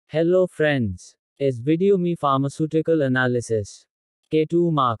Hello friends. Is video में pharmaceutical analysis के 2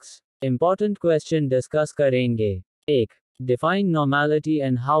 marks important question discuss करेंगे. 1. Define normality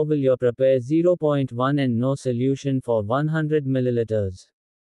and how will you prepare 0.1 and no solution for 100 milliliters.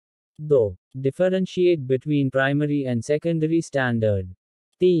 2. Differentiate between primary and secondary standard.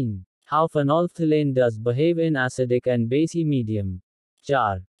 3. How phenolphthalein does behave in acidic and basic medium.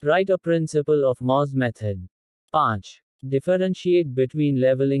 4. Write a principle of Mohs method. 5. Differentiate between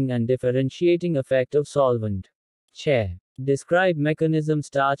leveling and differentiating effect of solvent. 6. Describe mechanism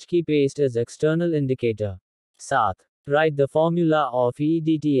starch की paste as external indicator. 7. Write the formula of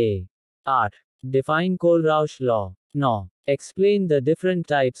EDTA. 8. Define Kohlrausch law. 9. Explain the different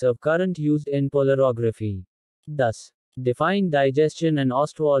types of current used in polarography. 10. Define digestion and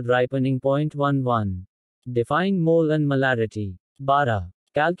Ostwald ripening. 11. Define mole and molarity. 12.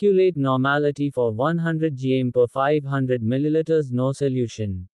 Calculate normality for 100 gm per 500 milliliters no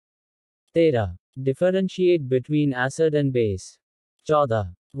solution. 13. Differentiate between acid and base.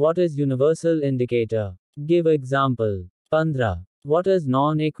 14. What is universal indicator? Give example. 15. What is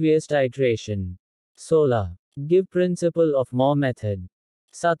non-aqueous titration? 16. Give principle of Mohs method.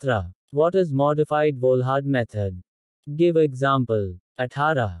 17. What is modified Volhard method? Give example.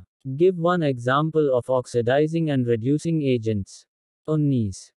 18. Give one example of oxidizing and reducing agents.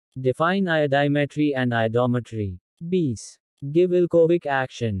 19. Define iodimetry and iodometry. 20. Give alcoholic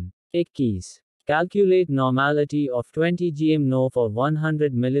action. 21. Calculate normality of 20 gm no for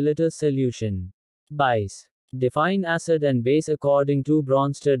 100 ml solution. 22. Define acid and base according to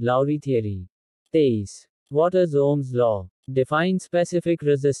Bronsted-Lowry theory. 23. What is Ohm's law? Define specific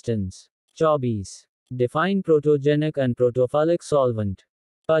resistance. 24. Define protogenic and protophilic solvent.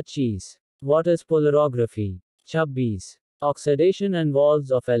 25. What is polarography? 26. Oxidation involves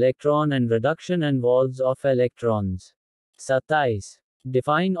of electron and reduction involves of electrons. 27.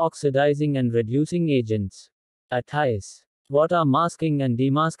 Define oxidizing and reducing agents. 28. What are masking and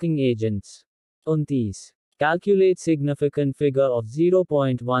demasking agents? 29. Calculate significant figure of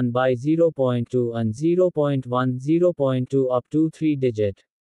 0.1 by 0.2 and 0.1 0.2 up to 3 digit.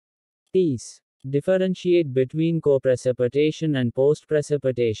 30. Differentiate between co-precipitation and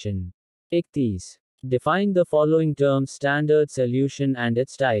post-precipitation. 31. Define the following terms: standard solution and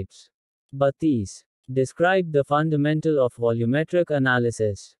its types. 32. Describe the fundamental of volumetric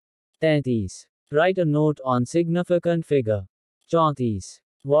analysis. 33. Write a note on significant figure. 34.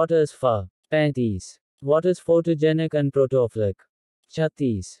 What is Ph? 35. What is photogenic and protophilic?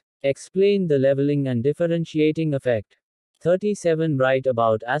 36. Explain the leveling and differentiating effect. 37. Write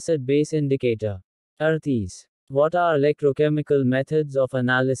about acid-base indicator. 38. What are electrochemical methods of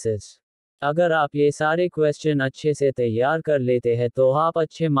analysis? अगर आप ये सारे question अच्छे से तैयार कर लेते हैं तो आप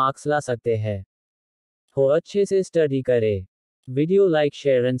अच्छे मार्क्स ला सकते हैं. हो अच्छे से स्टडी करें. Video like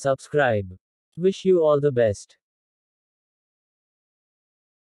share and subscribe. Wish you all the best.